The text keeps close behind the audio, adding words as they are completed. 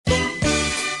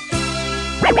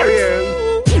Here he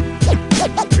is.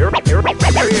 Here he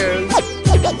is.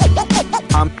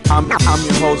 I'm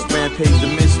your host, Rampage the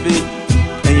Misfit,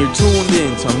 and you're tuned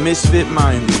in to Misfit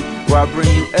Minded, where I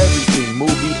bring you everything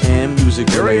movie and music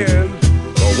Here he related. is.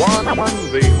 The one,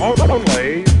 the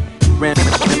only.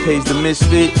 Rampage the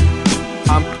Misfit.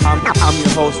 I'm your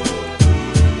host.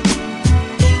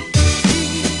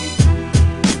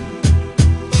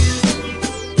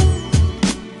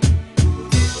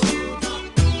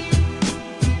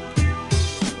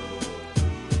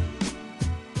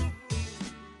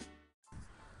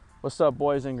 What's up,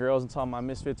 boys and girls, and to all my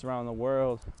misfits around the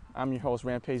world? I'm your host,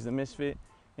 Rampage the Misfit,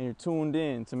 and you're tuned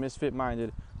in to Misfit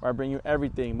Minded, where I bring you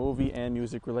everything movie and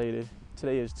music related.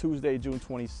 Today is Tuesday, June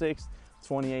 26th,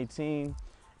 2018,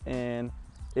 and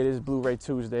it is Blu-ray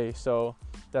Tuesday, so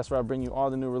that's where I bring you all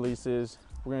the new releases.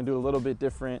 We're going to do a little bit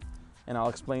different, and I'll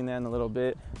explain that in a little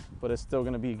bit, but it's still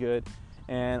going to be good.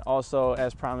 And also,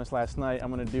 as promised last night,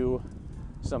 I'm going to do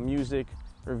some music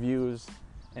reviews,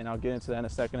 and I'll get into that in a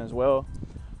second as well.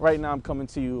 Right now, I'm coming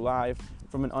to you live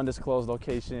from an undisclosed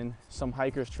location, some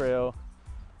hiker's trail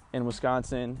in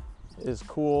Wisconsin. It's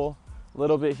cool, a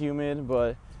little bit humid,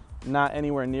 but not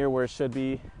anywhere near where it should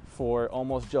be for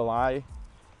almost July.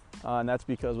 And that's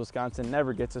because Wisconsin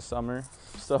never gets a summer.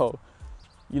 So,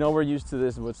 you know, we're used to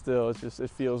this, but still,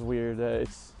 it feels weird that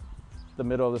it's the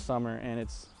middle of the summer and it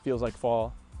feels like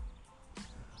fall.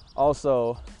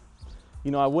 Also, you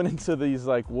know, I went into these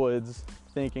like woods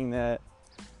thinking that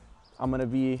I'm gonna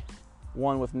be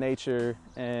one with nature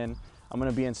and I'm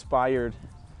gonna be inspired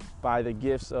by the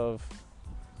gifts of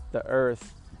the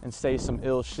earth and say some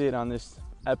ill shit on this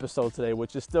episode today,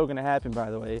 which is still gonna happen, by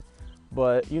the way,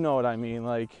 but you know what I mean.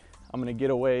 Like, I'm gonna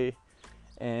get away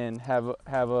and have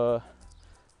a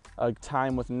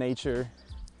time with nature,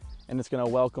 and it's gonna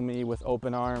welcome me with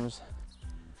open arms.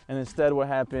 And instead, what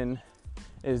happened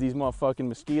is these motherfucking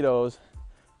mosquitoes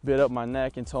bit up my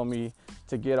neck and told me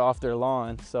to get off their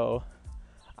lawn. So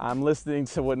I'm listening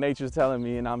to what nature's telling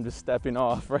me, and I'm just stepping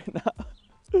off right now.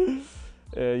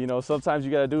 You know, sometimes you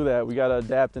gotta do that. We gotta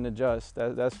adapt and adjust.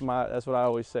 That's what I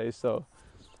always say. So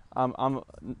I'm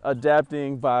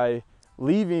adapting by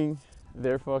leaving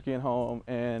their fucking home,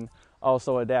 and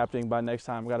also adapting by next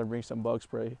time I gotta bring some bug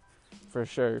spray for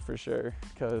sure,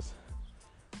 because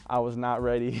I was not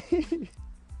ready.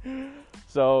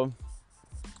 So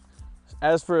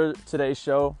as for today's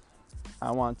show, I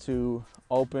want to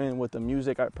open with the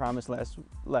music I promised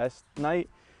last night,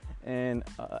 and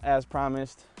as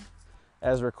promised,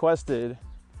 as requested,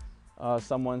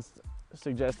 someone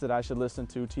suggested I should listen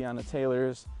to Teyana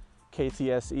Taylor's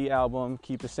KTSE album,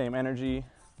 Keep the Same Energy,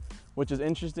 which is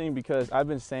interesting because I've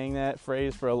been saying that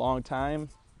phrase for a long time.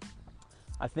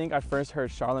 I think I first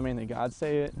heard Charlamagne tha God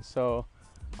say it, so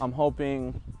I'm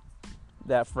hoping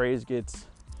that phrase gets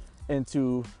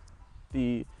into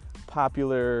the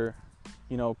popular,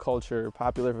 you know, culture,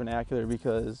 popular vernacular,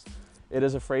 because it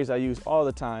is a phrase I use all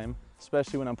the time,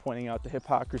 especially when I'm pointing out the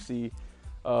hypocrisy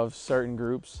of certain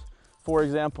groups. For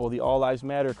example, the All Lives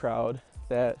Matter crowd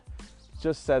that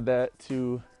just said that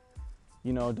to,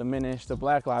 you know, diminish the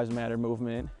Black Lives Matter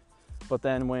movement, but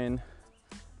then when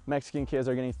Mexican kids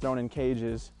are getting thrown in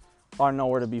cages, are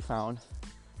nowhere to be found.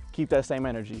 Keep that same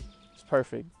energy. It's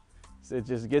perfect. It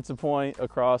just gets a point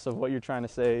across of what you're trying to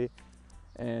say.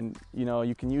 And, you know,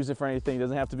 you can use it for anything. It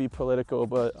doesn't have to be political,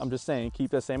 but I'm just saying,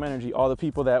 keep that same energy. All the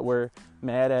people that were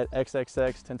mad at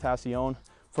XXXTentacion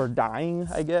for dying,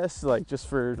 I guess, like just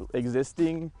for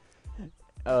existing,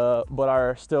 but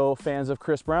are still fans of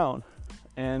Chris Brown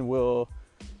and will,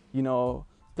 you know,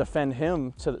 defend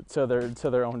him to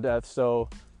their own death. So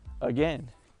again,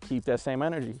 keep that same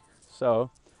energy. So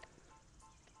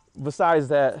besides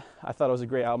that, I thought it was a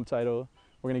great album title.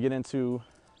 We're gonna get into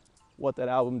what that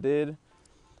album did,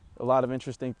 a lot of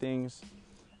interesting things.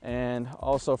 And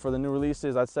also for the new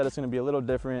releases, I said it's going to be a little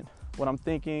different. What I'm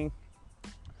thinking,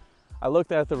 I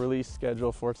looked at the release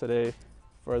schedule for today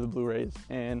for the Blu-rays,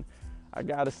 and I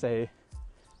gotta say,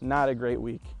 not a great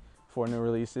week for new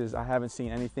releases. I haven't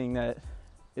seen anything that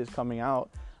is coming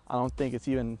out. I don't think it's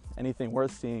even anything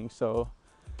worth seeing. So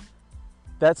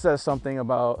that says something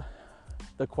about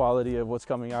the quality of what's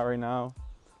coming out right now.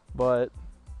 But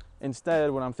instead,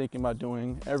 what I'm thinking about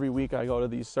doing, every week I go to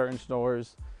these certain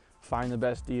stores, find the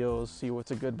best deals, see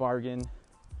what's a good bargain,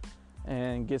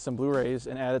 and get some Blu-rays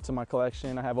and add it to my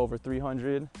collection. I have over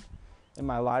 300 in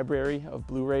my library of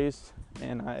Blu-rays,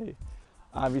 and I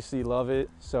obviously love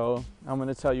it. So I'm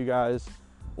gonna tell you guys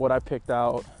what I picked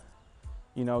out,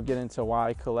 you know, get into why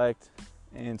I collect.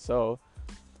 And so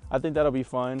I think that'll be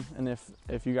fun, and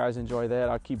if you guys enjoy that,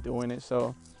 I'll keep doing it.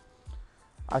 So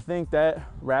I think that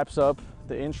wraps up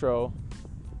the intro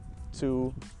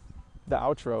to the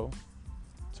outro,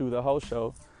 to the whole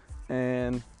show,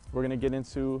 and we're gonna get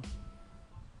into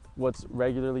what's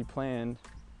regularly planned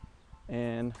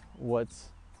and what's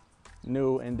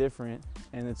new and different,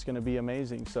 and it's gonna be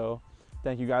amazing. So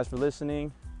thank you guys for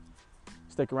listening.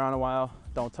 Stick around a while,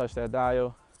 don't touch that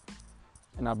dial,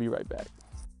 and I'll be right back.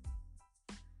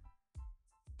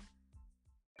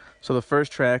 So the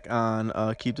first track on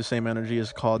Keep the Same Energy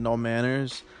is called No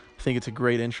Manners. I think it's a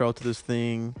great intro to this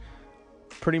thing.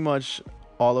 Pretty much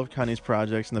all of Kanye's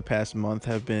projects in the past month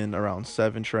have been around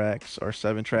 7 tracks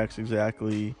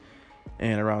exactly,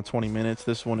 and around 20 minutes.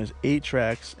 This one is 8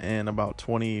 tracks and about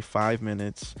 25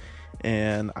 minutes,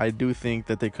 and I do think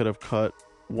that they could have cut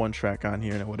 1 track on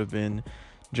here and it would have been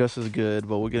just as good,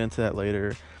 but we'll get into that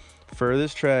later. For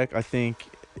this track, I think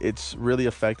it's really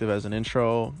effective as an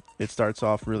intro. It starts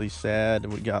off really sad,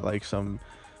 and we got like some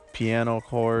piano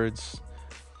chords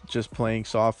just playing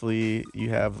softly. You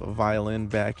have a violin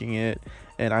backing it,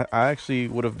 and I actually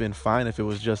would have been fine if it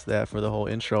was just that for the whole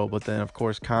intro, but then of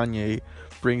course Kanye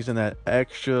brings in that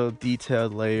extra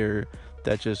detailed layer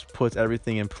that just puts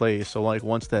everything in place. So like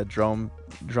once that drum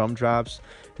drops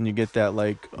and you get that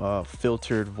like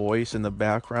filtered voice in the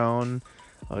background,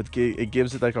 it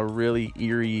gives it like a really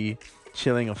eerie,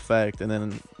 chilling effect. And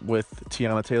then with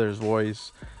Teyana Taylor's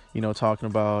voice, you know, talking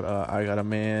about I got a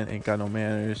man, ain't got no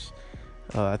manners,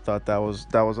 I thought that was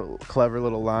a clever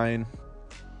little line.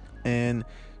 And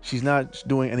she's not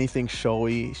doing anything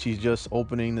showy, she's just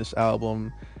opening this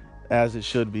album as it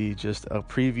should be, just a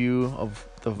preview of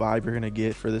the vibe you're gonna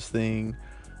get for this thing.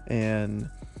 And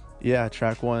yeah,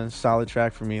 track 1, solid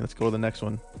track for me. Let's go to the next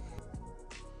one.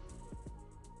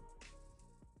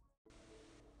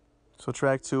 So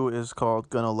track 2 is called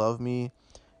Gonna Love Me.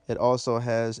 It also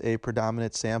has a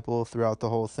predominant sample throughout the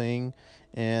whole thing,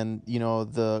 and you know,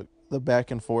 the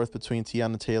back and forth between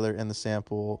Teyana Taylor and the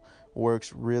sample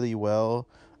works really well.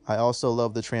 I also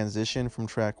love the transition from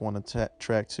track 1 to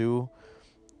track 2.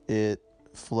 It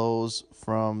flows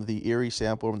from the eerie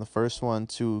sample from the first one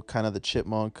to kind of the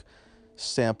chipmunk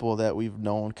sample that we've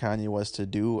known Kanye West to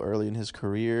do early in his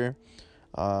career.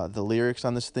 The lyrics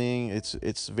on this thing,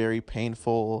 it's very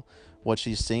painful what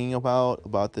she's singing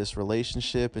about this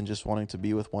relationship and just wanting to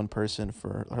be with one person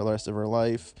for the rest of her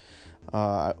life.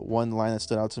 One line that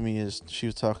stood out to me is she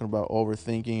was talking about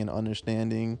overthinking and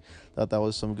understanding. Thought that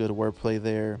was some good wordplay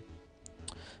there.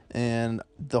 And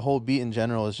the whole beat in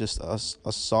general is just a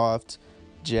soft,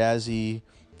 jazzy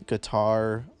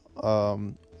guitar,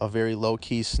 a very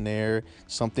low-key snare,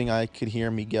 something I could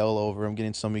hear Miguel over. I'm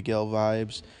getting some Miguel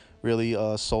vibes, really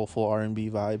soulful R&B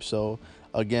vibes. So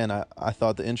again, I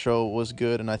thought the intro was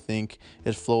good, and I think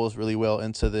it flows really well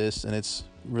into this, and it's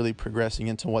really progressing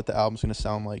into what the album's going to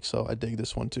sound like. So I dig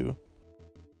this one too.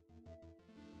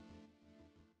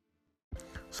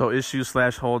 So Issues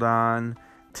 / Hold On.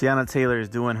 Teyana Taylor is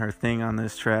doing her thing on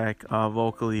this track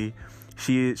vocally.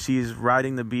 She's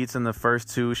riding the beats in the first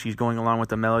 2. She's going along with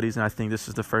the melodies, and I think this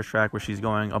is the first track where she's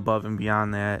going above and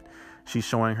beyond that. She's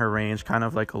showing her range, kind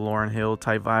of like a Lauryn Hill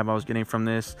type vibe I was getting from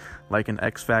this, like an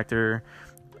X Factor,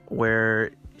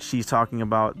 where she's talking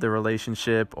about the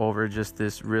relationship over just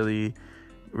this really,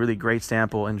 really great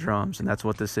sample and drums, and that's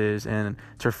what this is. And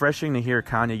it's refreshing to hear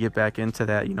Kanye get back into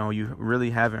that. You know, you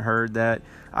really haven't heard that.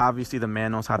 Obviously the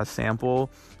man knows how to sample,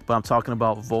 but I'm talking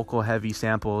about vocal heavy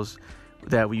samples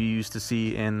that we used to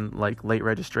see in like Late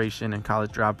Registration and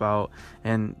College Dropout,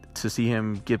 and to see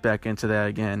him get back into that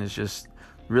again is just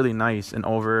really nice. And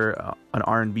over an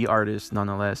R&B artist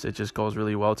nonetheless, it just goes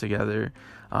really well together.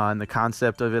 And the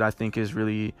concept of it, I think, is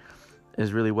really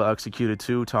well executed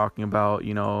too, talking about,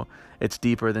 you know, it's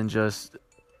deeper than just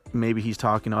maybe he's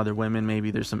talking to other women,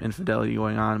 maybe there's some infidelity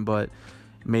going on, but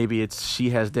maybe it's she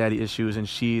has daddy issues and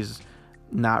she's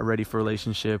not ready for a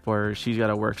relationship, or she's got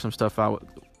to work some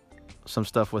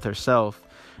stuff with herself,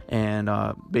 and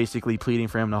basically pleading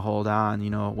for him to hold on, you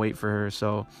know, wait for her.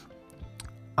 So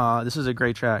this is a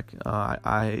great track.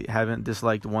 I haven't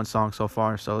disliked one song so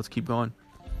far, so let's keep going.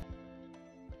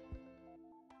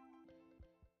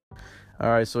 All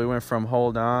right, so we went from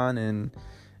Hold On and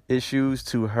Issues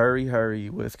to Hurry Hurry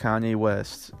with Kanye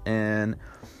West. And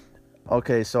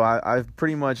okay, so I've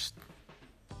pretty much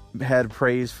had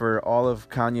praise for all of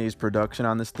Kanye's production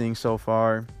on this thing so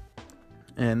far,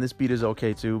 and this beat is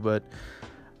okay too, but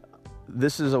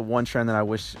this is a one trend that I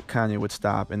wish Kanye would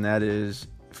stop, and that is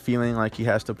feeling like he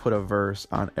has to put a verse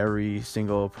on every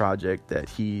single project that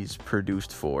he's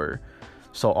produced for.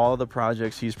 So all the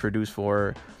projects he's produced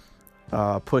for,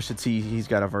 Pusha T, he's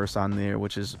got a verse on there,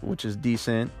 which is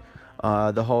decent.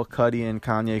 The whole Cudi and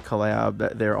Kanye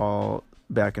collab, they're all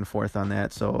back and forth on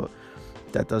that, so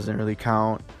that doesn't really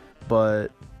count.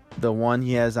 But the one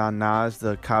he has on Nas,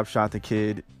 the Cop Shot the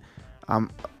Kid,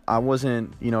 I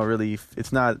wasn't, really,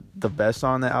 it's not the best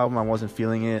song on the album. I wasn't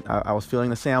feeling it. I was feeling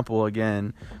the sample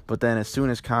again, but then as soon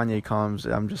as Kanye comes,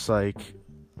 I'm just like,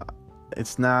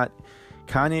 it's not,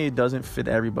 Kanye doesn't fit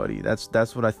everybody.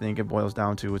 That's what I think it boils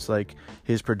down to. It's like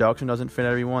his production doesn't fit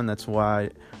everyone. That's why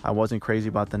I wasn't crazy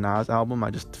about the Nas album. I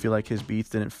just feel like his beats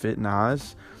didn't fit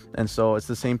Nas. And so it's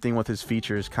the same thing with his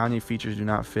features. Kanye features do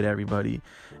not fit everybody.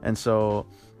 And so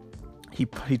he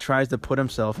tries to put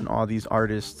himself in all these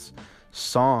artists'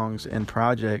 songs and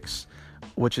projects,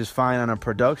 which is fine on a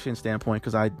production standpoint,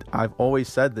 because I've always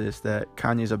said this, that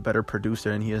Kanye's a better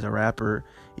producer than he is a rapper,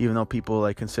 even though people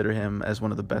like consider him as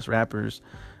one of the best rappers.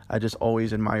 I just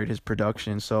always admired his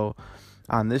production. So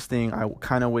on this thing, I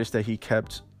kind of wish that he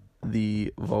kept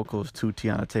the vocals to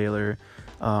Teyana Taylor.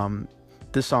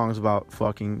 This song's about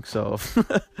fucking, so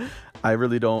I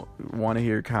really don't want to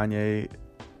hear Kanye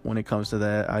when it comes to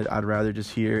that. I'd rather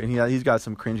just hear, and he's got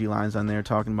some cringy lines on there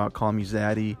talking about call me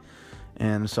Zaddy,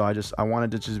 and so I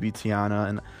wanted to just be Teyana.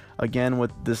 And again,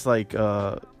 with this like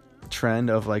trend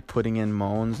of like putting in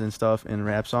moans and stuff in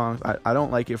rap songs, I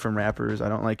don't like it from rappers. I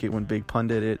don't like it when Big Pun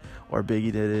did it or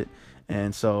Biggie did it,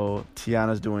 and so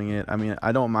Teyana's doing it. I mean,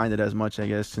 I don't mind it as much, I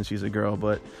guess, since she's a girl,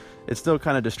 but it's still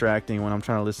kind of distracting when I'm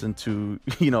trying to listen to,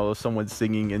 someone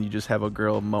singing and you just have a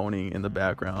girl moaning in the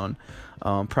background.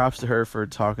 Props to her for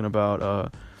talking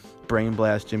about Brain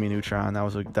Blast Jimmy Neutron. That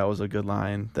was a good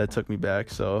line that took me back.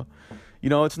 So,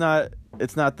 it's not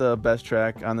the best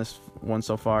track on this one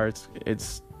so far.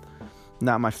 It's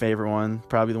not my favorite one.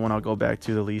 Probably the one I'll go back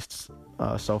to the least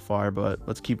so far. But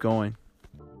let's keep going.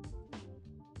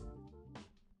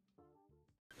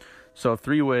 So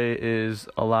Three-Way is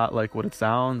a lot like what it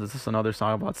sounds. It's just another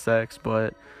song about sex,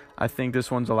 but I think this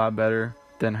one's a lot better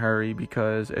than Hurry,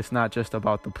 because it's not just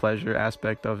about the pleasure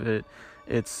aspect of it.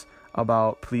 It's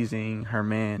about pleasing her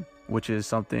man, which is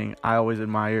something I always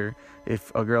admire.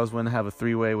 If a girl's willing to have a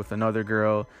three-way with another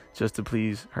girl just to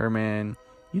please her man,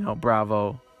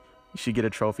 bravo. You should get a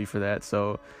trophy for that.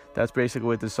 So that's basically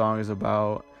what this song is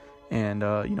about. And,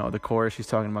 the chorus, she's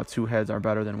talking about 2 heads are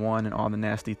better than 1 and all the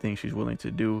nasty things she's willing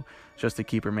to do just to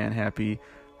keep her man happy.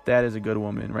 That is a good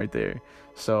woman right there.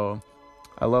 So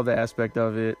I love the aspect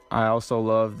of it. I also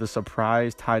love the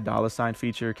surprise Ty Dolla $ign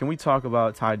feature. Can we talk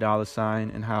about Ty Dolla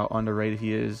 $ign and how underrated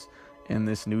he is in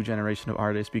this new generation of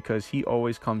artists? Because he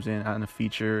always comes in on a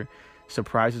feature,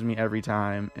 surprises me every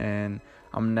time, and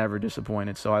I'm never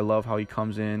disappointed. So I love how he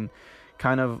comes in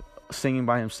kind of singing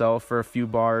by himself for a few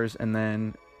bars and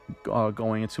then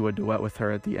going into a duet with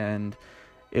her at the end.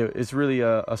 It's really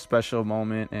a special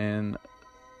moment, and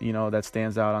that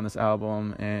stands out on this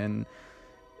album. And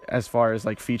as far as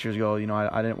like features go,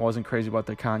 I wasn't crazy about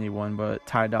the Kanye one, but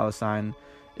Ty Dolla $ign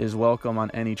is welcome on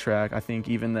any track. I think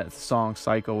even that song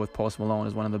Psycho with Post Malone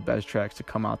is one of the best tracks to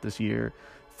come out this year,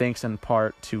 thanks in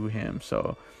part to him.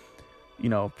 So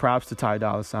props to Ty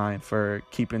Dolla $ign for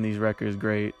keeping these records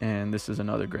great, and this is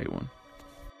another great one.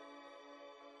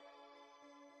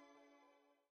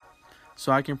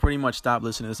 So I can pretty much stop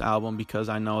listening to this album, because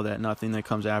I know that nothing that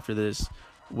comes after this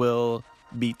will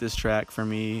beat this track for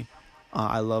me.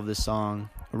 I love this song,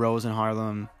 Rose in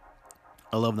Harlem.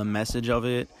 I love the message of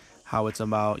it, how it's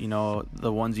about,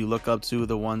 the ones you look up to,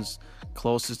 the ones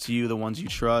closest to you, the ones you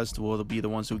trust will be the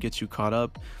ones who get you caught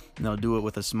up, and they'll do it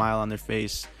with a smile on their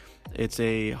face. It's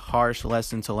a harsh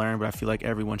lesson to learn, but I feel like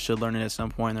everyone should learn it at some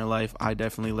point in their life. I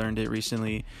definitely learned it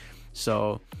recently.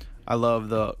 So I love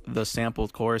the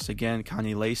sampled chorus again.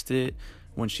 Kanye laced it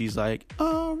when she's like,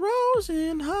 "A rose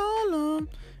in Harlem,"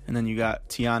 and then you got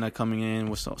Teyana coming in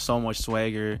with so much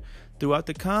swagger throughout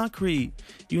the concrete.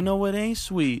 It ain't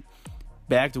sweet.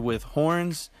 Backed with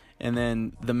horns and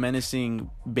then the menacing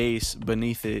bass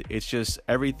beneath it. It's just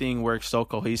everything works so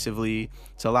cohesively.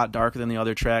 It's a lot darker than the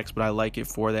other tracks, but I like it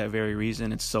for that very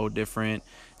reason. It's so different.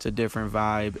 It's a different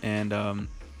vibe, and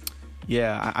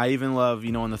yeah, I even love,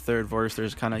 in the third verse,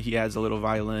 he adds a little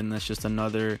violin. That's just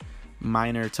another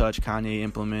minor touch Kanye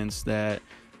implements that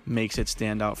makes it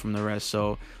stand out from the rest.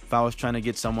 So if I was trying to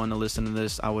get someone to listen to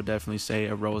this, I would definitely say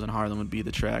A Rose in Harlem would be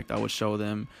the track I would show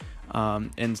them.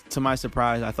 And to my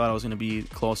surprise, I thought it was going to be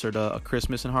closer to A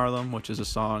Christmas in Harlem, which is a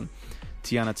song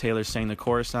Teyana Taylor sang the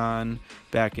chorus on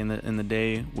back in the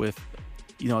day with,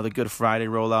 the Good Friday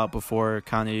rollout before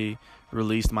Kanye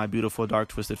released My Beautiful Dark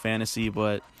Twisted Fantasy.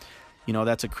 But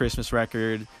that's a Christmas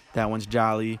record. That one's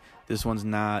jolly. This one's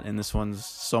not, and this one's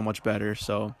so much better.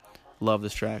 So, love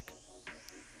this track.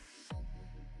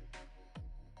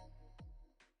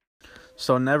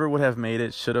 So, Never Would Have Made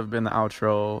It should have been the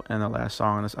outro and the last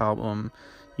song on this album.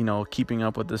 Keeping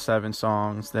up with the 7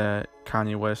 songs that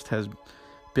Kanye West has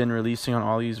been releasing on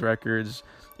all these records.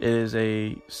 It is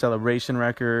a celebration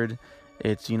record.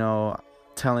 It's,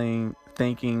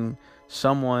 thanking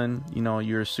someone,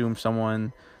 you assume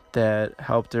someone that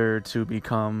helped her to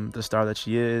become the star that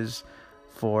she is,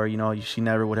 for, she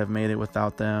never would have made it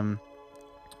without them.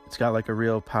 It's got like a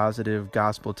real positive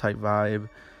gospel type vibe.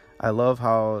 I love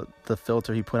how the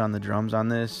filter he put on the drums on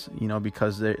this,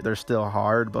 because they're still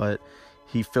hard, but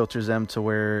he filters them to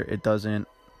where it doesn't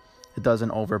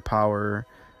overpower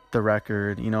the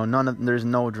record. There's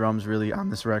no drums really on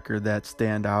this record that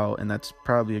stand out, and that's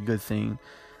probably a good thing.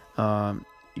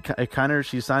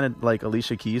 She sounded like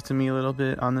Alicia Keys to me a little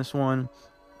bit on this one,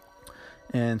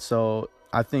 and so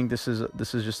I think this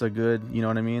is just a good,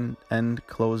 end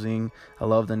closing. I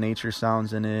love the nature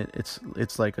sounds in it.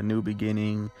 It's like a new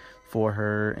beginning for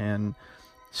her, and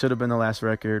should have been the last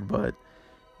record, but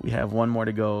we have one more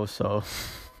to go, so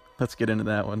let's get into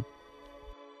that one.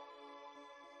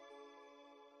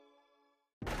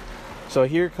 So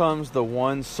here comes the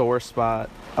one sore spot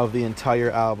of the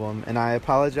entire album, and I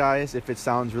apologize if it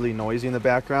sounds really noisy in the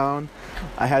background.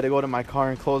 I had to go to my car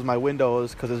and close my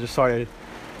windows because it just started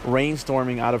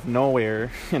rainstorming out of nowhere,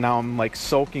 and now I'm like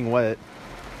soaking wet.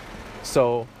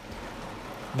 So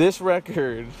this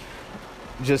record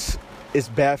just is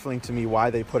baffling to me why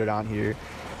they put it on here.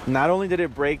 Not only did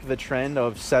it break the trend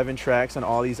of 7 tracks on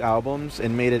all these albums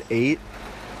and made it 8,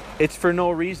 it's for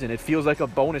no reason. It feels like a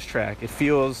bonus track. It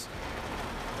feels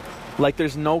like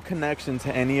there's no connection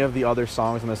to any of the other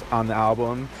songs on the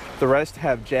album. The rest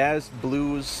have jazz,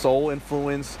 blues, soul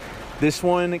influence. This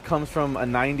one comes from a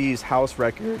 90s house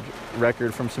record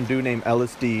from some dude named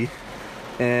LSD,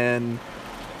 and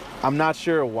I'm not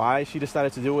sure why she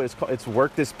decided to do it. It's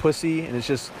Work This Pussy, and it's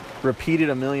just repeated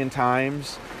a million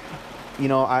times.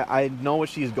 I know what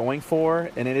she's going for,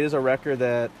 and it is a record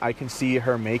that I can see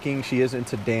her making. She is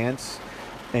into dance,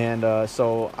 and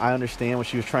so I understand what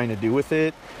she was trying to do with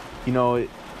it. The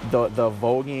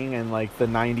voguing and like the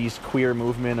 90s queer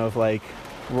movement of like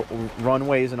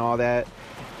runways and all that.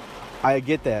 I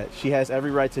get that. She has every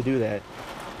right to do that.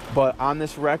 But on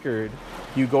this record,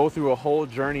 you go through a whole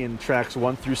journey in tracks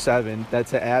 1 through 7 that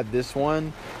to add this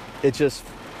one, it just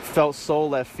felt so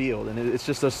left field. And it's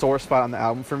just a sore spot on the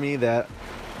album for me that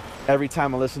every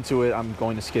time I listen to it, I'm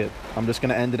going to skip. I'm just going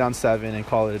to end it on 7 and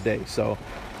call it a day. So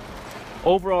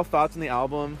overall thoughts on the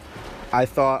album, I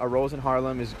thought A Rose in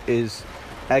Harlem is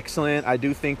excellent. I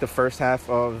do think the first half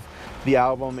of the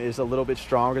album is a little bit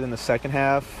stronger than the second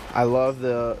half. I love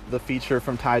the feature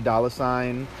from Ty Dolla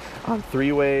 $ign on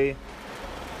Three-Way.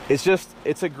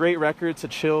 It's a great record to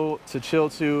chill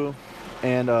to,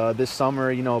 and this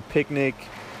summer, picnic,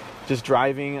 just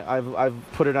driving, I've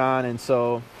put it on, and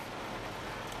so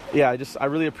yeah, I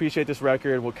really appreciate this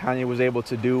record, what Kanye was able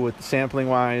to do with the sampling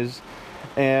wise.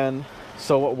 And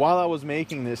so while I was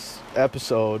making this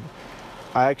episode,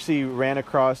 I actually ran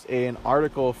across an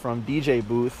article from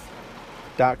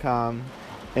DJBooth.com,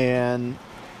 and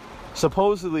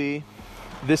supposedly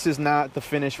this is not the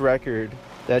finished record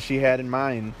that she had in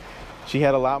mind. She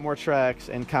had a lot more tracks,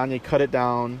 and Kanye cut it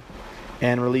down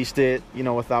and released it,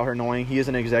 without her knowing. He is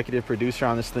an executive producer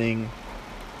on this thing,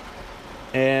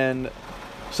 and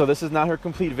so this is not her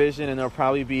complete vision, and there'll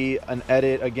probably be an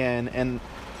edit again. And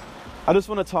I just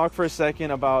want to talk for a second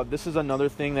about, this is another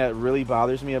thing that really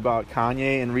bothers me about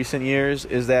Kanye in recent years,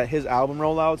 is that his album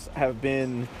rollouts have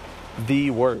been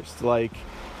the worst. Like,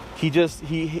 he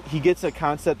gets a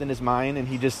concept in his mind, and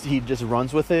he just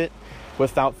runs with it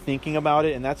without thinking about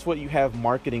it. And that's what you have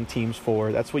marketing teams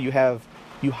for. That's what you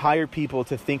hire people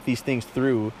to think these things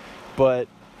through. But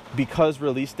because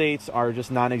release dates are just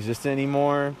non-existent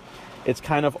anymore, it's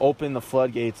kind of opened the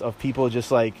floodgates of people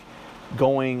just like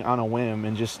going on a whim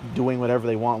and just doing whatever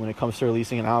they want when it comes to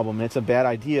releasing an album. And it's a bad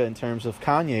idea in terms of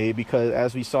Kanye, because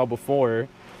as we saw before,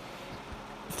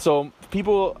 so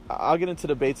I'll get into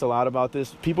debates a lot about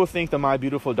this. People think the My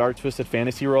Beautiful Dark Twisted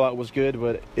Fantasy rollout was good,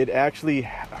 but it actually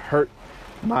hurt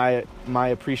my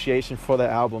appreciation for the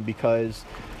album, because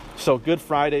so Good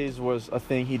Fridays was a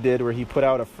thing he did where he put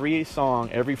out a free song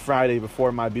every Friday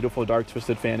before My Beautiful Dark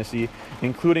Twisted Fantasy,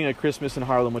 including A Christmas in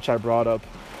Harlem, which I brought up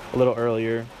a little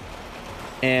earlier.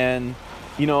 And,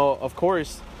 of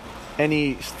course,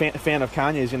 any fan of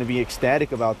Kanye is going to be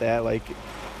ecstatic about that. Like,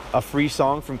 a free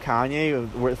song from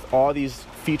Kanye with all these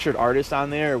featured artists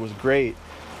on there was great.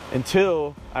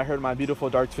 Until I heard My Beautiful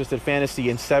Dark Twisted Fantasy,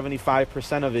 and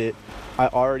 75% of it I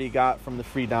already got from the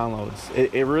free downloads.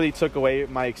 It really took away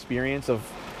my experience of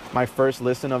my first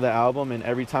listen of the album, and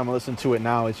every time I listen to it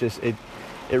now, it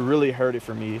really hurt it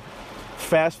for me.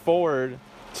 Fast forward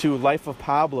to Life of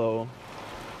Pablo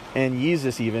and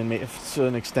Yeezus, even to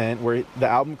an extent, where the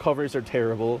album covers are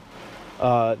terrible.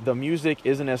 The music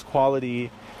isn't as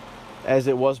quality as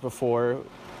it was before.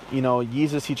 You know,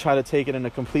 Yeezus, he tried to take it in a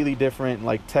completely different,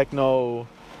 like, techno-y,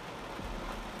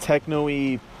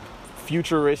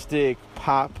 futuristic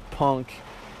pop punk,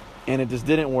 and it just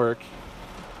didn't work.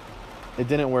 It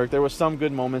didn't work. There was some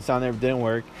good moments on there, but it didn't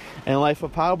work. And Life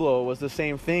of Pablo was the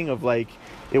same thing of, like,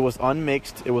 it was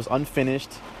unmixed, it was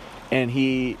unfinished, and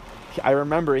I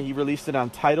remember he released it on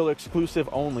Tidal exclusive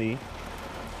only,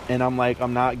 and I'm like,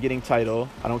 I'm not getting Tidal.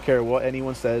 I don't care what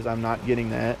anyone says, I'm not getting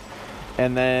that.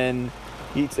 And then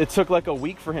it took like a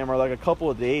week for him, or like a couple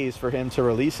of days for him to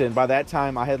release it, and by that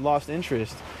time I had lost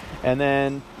interest. And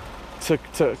then to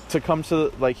come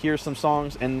to, like, hear some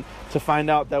songs and to find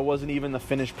out that wasn't even the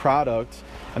finished product,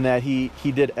 and that he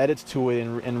did edits to it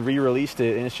and re-released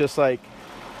it, and it's just like,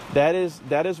 that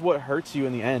is what hurts you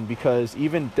in the end, because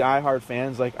even diehard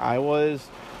fans like I was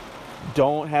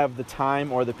don't have the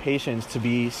time or the patience to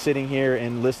be sitting here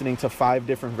and listening to 5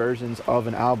 different versions of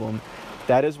an album.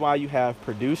 That is why you have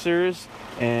producers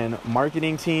and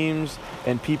marketing teams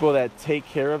and people that take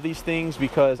care of these things,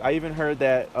 because I even heard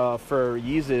that for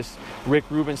Yeezus, Rick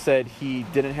Rubin said he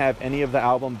didn't have any of the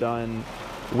album done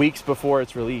weeks before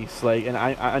its release. Like, and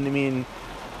I mean,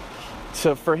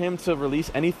 for him to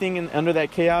release anything under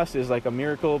that chaos is like a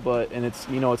miracle, and it's,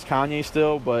 you know, it's Kanye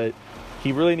still, but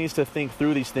he really needs to think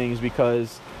through these things,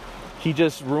 because he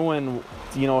just ruined,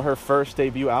 you know, her first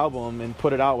debut album and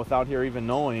put it out without her even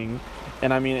knowing.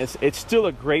 And I mean, it's still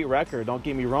a great record, don't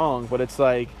get me wrong, but it's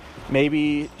like,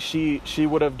 maybe she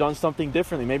would have done something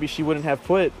differently. Maybe she wouldn't have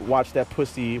put Watch That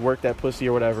Pussy, Work That Pussy,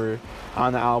 or whatever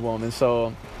on the album. And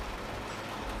so,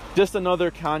 just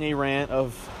another Kanye rant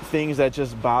of things that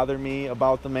just bother me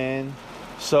about the man.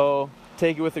 So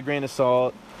take it with a grain of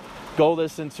salt. Go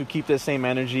listen to Keep That Same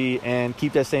Energy, and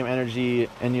keep that same energy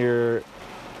in your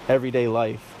everyday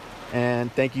life.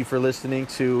 And thank you for listening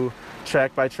to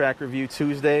Track by Track Review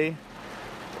Tuesday.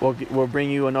 We'll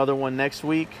bring you another one next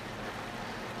week,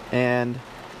 and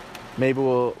maybe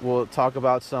we'll talk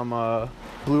about some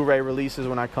Blu-ray releases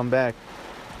when I come back.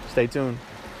 Stay tuned.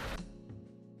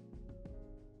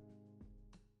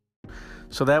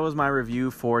 So that was my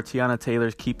review for Teyana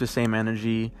Taylor's Keep the Same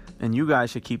Energy, and you guys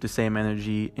should keep the same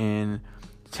energy in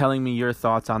telling me your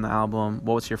thoughts on the album.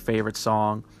 What was your favorite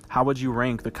song? How would you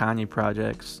rank the Kanye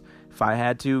projects? If I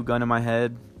had to, gun in my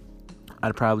head,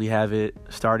 I'd probably have it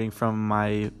starting from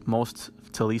my most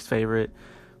to least favorite: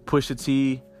 Pusha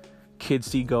T, Kids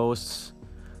See Ghosts,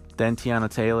 then Teyana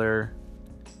Taylor,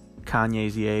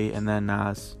 Kanye's Ye, and then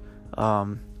Nas.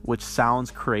 Which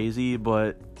sounds crazy,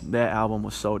 but that album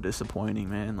was so disappointing,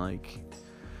 man. Like,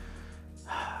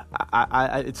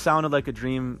 it sounded like a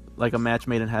dream, like a match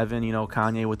made in heaven, you know,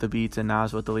 Kanye with the beats and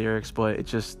Nas with the lyrics, but it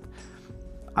just,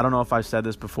 I don't know if I've said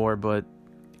this before, but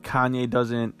Kanye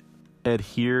doesn't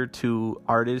adhere to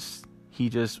artists. He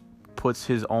just puts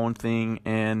his own thing,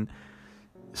 and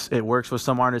it works with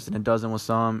some artists and it doesn't with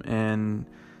some, and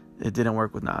it didn't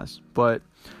work with Nas. But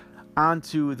on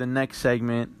to the next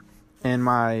segment in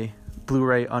my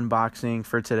Blu-ray unboxing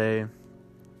for today.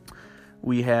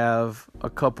 We have a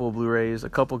couple Blu-rays, a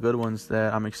couple good ones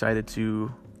that I'm excited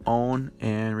to own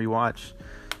and rewatch.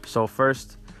 So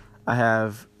first, I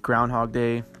have Groundhog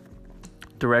Day,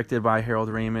 directed by Harold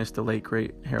Ramis, the late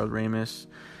great Harold Ramis,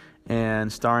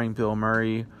 and starring Bill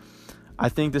Murray. I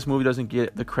think this movie doesn't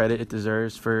get the credit it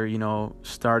deserves for, you know,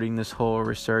 starting this whole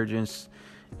resurgence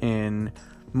in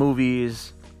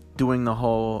movies, doing the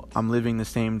whole I'm living the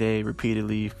same day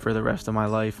repeatedly for the rest of my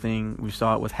life thing. We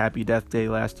saw it with Happy Death Day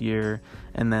last year,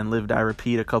 and then Live Die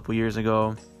Repeat a couple years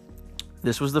ago.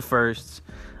 This was the first.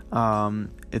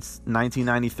 It's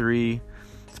 1993.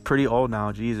 It's pretty old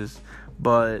now, Jesus.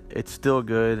 But it's still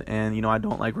good, and, you know, I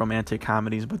don't like romantic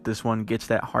comedies, but this one gets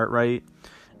that heart right,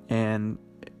 and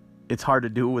it's hard to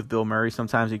do with Bill Murray.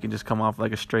 Sometimes he can just come off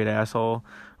like a straight asshole,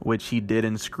 which he did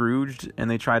in Scrooged, and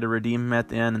they tried to redeem him at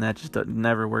the end, and that just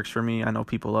never works for me. I know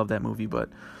people love that movie, but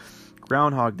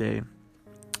Groundhog Day,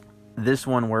 this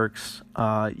one works.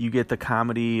 You get the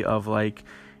comedy of, like,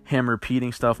 him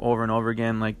repeating stuff over and over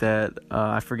again, like that,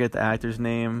 I forget the actor's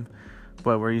name,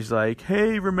 but where he's like,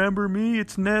 hey, remember me?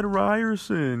 It's Ned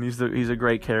Ryerson. He's a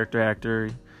great character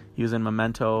actor. He was in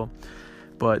Memento.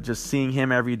 But just seeing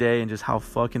him every day and just how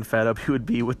fucking fed up he would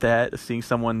be with that, seeing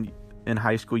someone in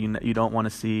high school you don't want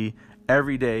to see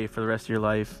every day for the rest of your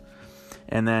life.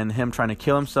 And then him trying to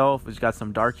kill himself. He's got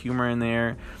some dark humor in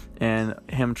there. And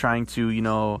him trying to, you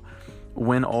know,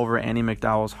 win over Annie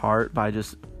McDowell's heart by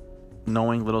just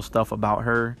knowing little stuff about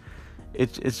her.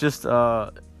 It's just,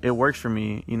 it works for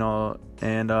me, you know.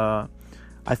 And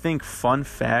I think, fun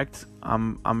fact,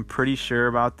 I'm pretty sure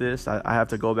about this. I have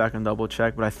to go back and double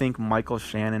check, but I think Michael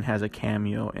Shannon has a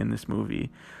cameo in this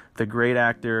movie. The great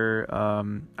actor,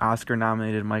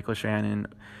 Oscar-nominated Michael Shannon,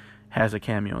 has a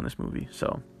cameo in this movie.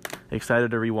 So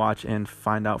excited to rewatch and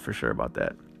find out for sure about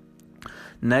that.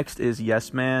 Next is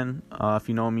Yes Man. If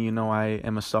you know me, you know I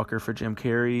am a sucker for Jim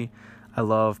Carrey. I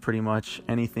love pretty much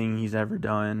anything he's ever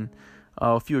done.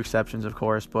 A few exceptions, of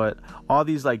course, but all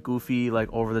these like goofy,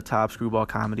 like over-the-top screwball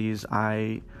comedies,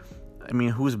 I mean,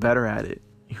 who's better at it?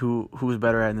 Who's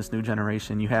better at it in this new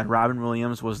generation? You had Robin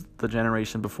Williams was the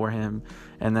generation before him,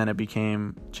 and then it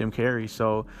became Jim Carrey.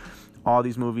 So all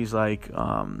these movies like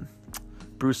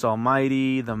Bruce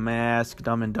Almighty, The Mask,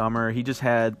 Dumb and Dumber, he just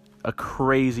had a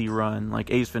crazy run,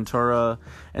 like Ace Ventura.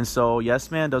 And so Yes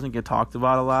Man doesn't get talked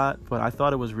about a lot, but I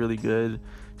thought it was really good,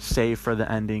 save for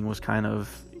the ending was kind of,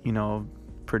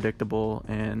 predictable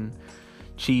and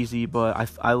cheesy. But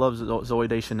I love Zooey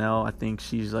Deschanel. I think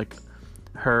she's like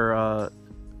her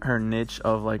niche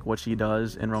of like what she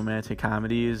does in romantic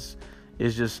comedies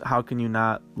is just, how can you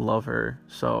not love her?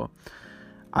 So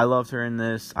I loved her in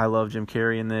this. I love Jim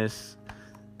Carrey in this.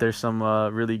 There's some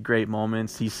really great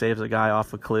moments. He saves a guy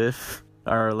off a cliff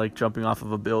or like jumping off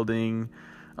of a building.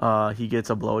 He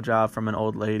gets a blowjob from an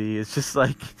old lady. It's just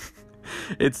like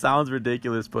it sounds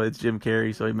ridiculous, but it's Jim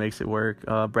Carrey, so he makes it work.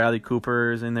 Bradley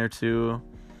Cooper is in there too.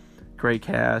 Great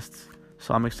cast.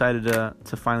 So I'm excited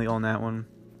to finally own that one.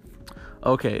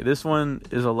 Okay, this one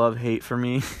is a love-hate for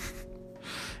me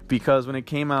because when it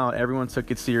came out, everyone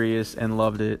took it serious and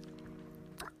loved it.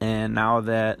 And now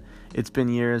that it's been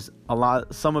years,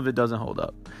 some of it doesn't hold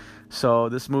up. So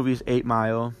this movie is 8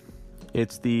 Mile.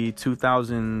 It's the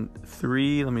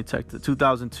 2003, let me check, the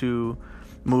 2002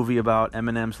 movie about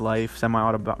Eminem's life,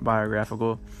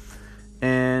 semi-autobiographical.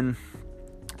 And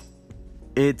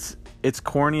it's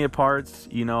corny at parts,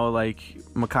 like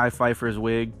Mekhi Phifer's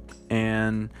wig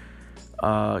and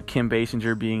Kim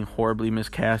Basinger being horribly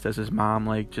miscast as his mom.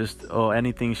 Like, just,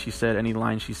 anything she said, any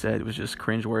line she said, it was just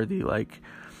cringeworthy. Like,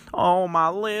 oh, my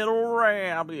little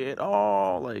rabbit.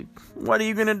 Oh, like, what are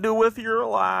you going to do with your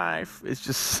life? It's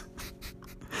just,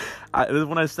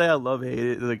 when I say I hate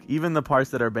it, like, even the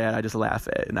parts that are bad, I just laugh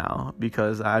at it now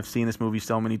because I've seen this movie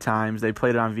so many times. They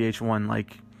played it on VH1,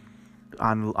 like,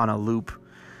 on a loop.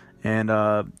 And,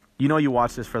 you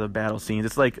watch this for the battle scenes.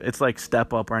 It's like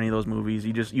Step Up or any of those movies.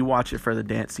 You watch it for the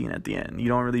dance scene at the end. You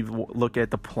don't really look at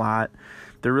the plot.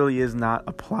 There really is not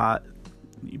a plot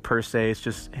per se. It's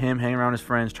just him hanging around his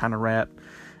friends trying to rap,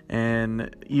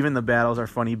 and even the battles are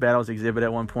funny. He battles Exhibit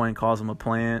at one point, calls him a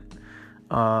plant.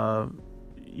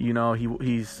 He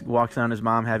walks down his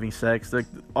mom having sex. Like,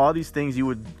 all these things you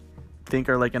would think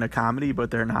are like in a comedy, but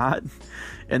they're not.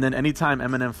 And then anytime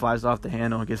Eminem flies off the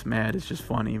handle and gets mad, it's just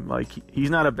funny. Like, he's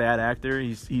not a bad actor.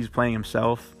 He's playing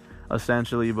himself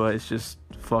essentially, but it's just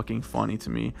fucking funny to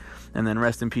me. And then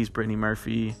rest in peace, Brittany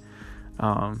Murphy.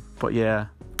 But yeah.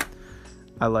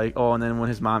 And then when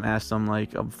his mom asked him,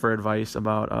 like, for advice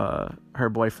about her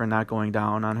boyfriend not going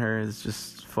down on her, it's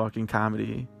just fucking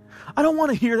comedy. I don't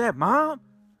want to hear that, Mom!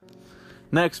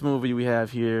 Next movie we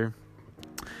have here,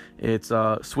 it's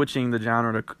switching the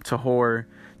genre to horror.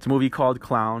 It's a movie called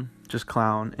Clown, just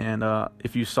Clown, and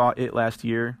if you saw it last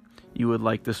year, you would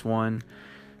like this one.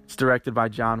 It's directed by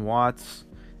John Watts,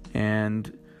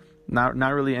 and not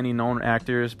really any known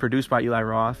actors, produced by Eli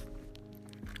Roth.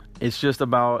 It's just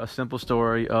about a simple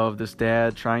story of this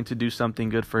dad trying to do something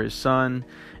good for his son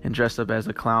and dressed up as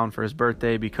a clown for his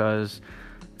birthday because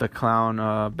the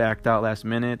clown backed out last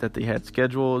minute that they had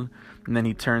scheduled. And then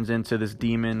he turns into this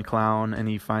demon clown and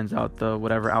he finds out the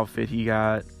whatever outfit he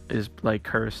got is like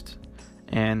cursed.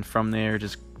 And from there,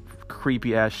 just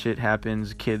creepy ass shit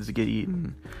happens. Kids get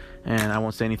eaten. And I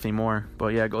won't say anything more.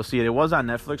 But yeah, go see it. It was on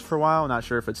Netflix for a while. Not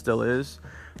sure if it still is.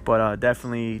 But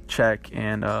definitely check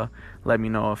and let me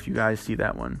know if you guys see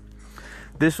that one.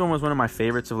 This one was one of my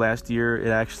favorites of last year. It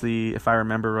actually, if I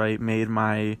remember right, made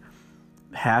my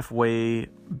halfway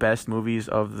best movies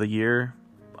of the year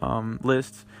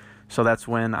list. So that's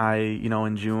when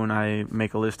in June, I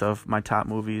make a list of my top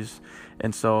movies.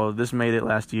 And so this made it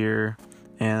last year.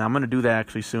 And I'm going to do that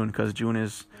actually soon because June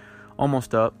is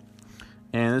almost up.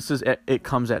 And this is It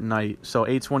Comes at Night. So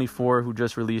A24, who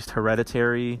just released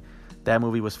Hereditary, that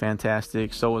movie was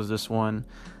fantastic. So was this one.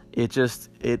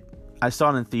 I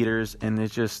saw it in theaters, and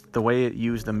it's just the way it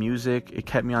used the music. It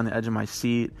kept me on the edge of my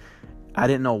seat. I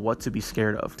didn't know what to be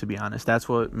scared of, to be honest. That's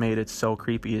what made it so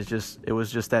creepy. It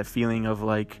was just that feeling of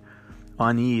like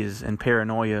unease and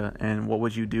paranoia, and what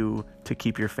would you do to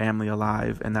keep your family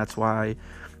alive? And that's why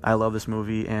I love this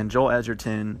movie. And Joel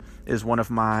Edgerton is one of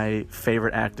my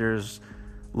favorite actors,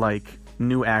 like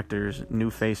new actors, new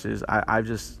faces. I've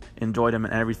just enjoyed him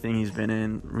in everything he's been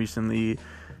in recently,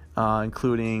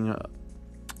 including,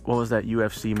 what was that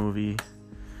UFC movie?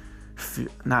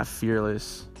 Not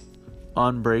Fearless.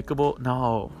 Unbreakable?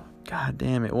 No. God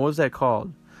damn it. What was that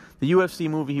called? The UFC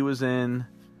movie he was in.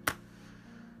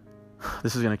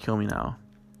 This is going to kill me now.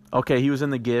 Okay, he was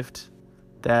in The Gift.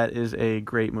 That is a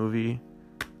great movie.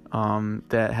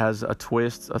 That has a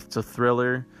twist. It's a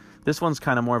thriller. This one's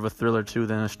kind of more of a thriller too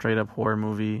than a straight up horror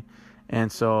movie.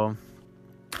 And so,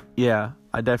 yeah,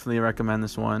 I definitely recommend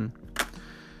this one.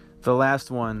 The last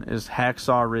one is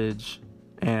Hacksaw Ridge.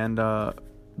 And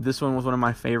this one was one of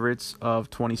my favorites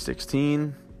of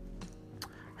 2016.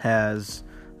 Has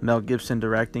Mel Gibson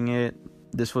directing it.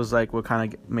 This was like what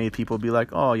kind of made people be like,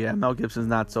 oh yeah, Mel Gibson's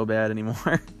not so bad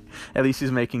anymore. At least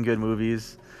he's making good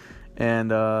movies.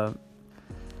 And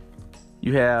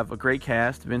you have a great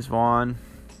cast: Vince Vaughn,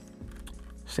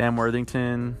 Sam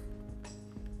Worthington,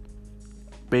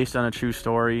 based on a true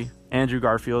story. Andrew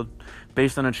Garfield,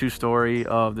 based on a true story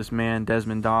of this man,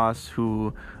 Desmond Doss,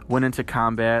 who went into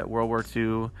combat, World War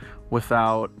II,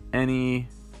 without any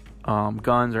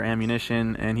guns or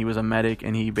ammunition, and he was a medic,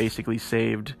 and he basically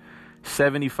saved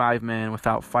 75 men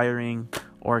without firing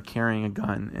or carrying a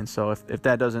gun. And so if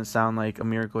that doesn't sound like a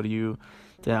miracle to you,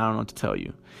 then I don't know what to tell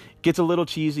you. It gets a little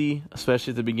cheesy,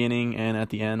 especially at the beginning and at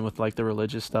the end with like the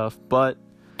religious stuff, but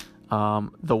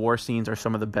the war scenes are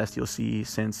some of the best you'll see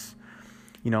since,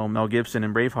 Mel Gibson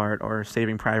and Braveheart or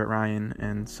Saving Private Ryan.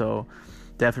 And so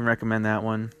definitely recommend that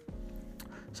one.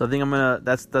 So I think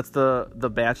that's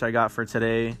the batch I got for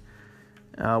today.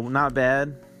 Not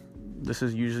bad. This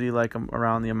is usually like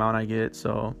around the amount I get,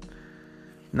 so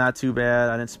not too bad.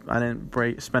 I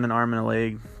didn't spend an arm and a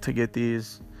leg to get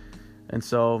these. And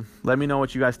so let me know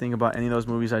what you guys think about any of those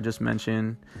movies I just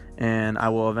mentioned, and I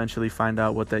will eventually find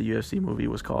out what that UFC movie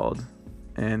was called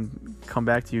and come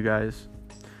back to you guys.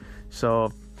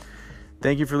 So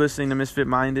thank you for listening to Misfit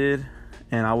Minded,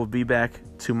 and I will be back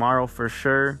tomorrow for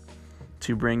sure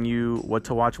to bring you What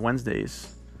to Watch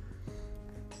Wednesdays.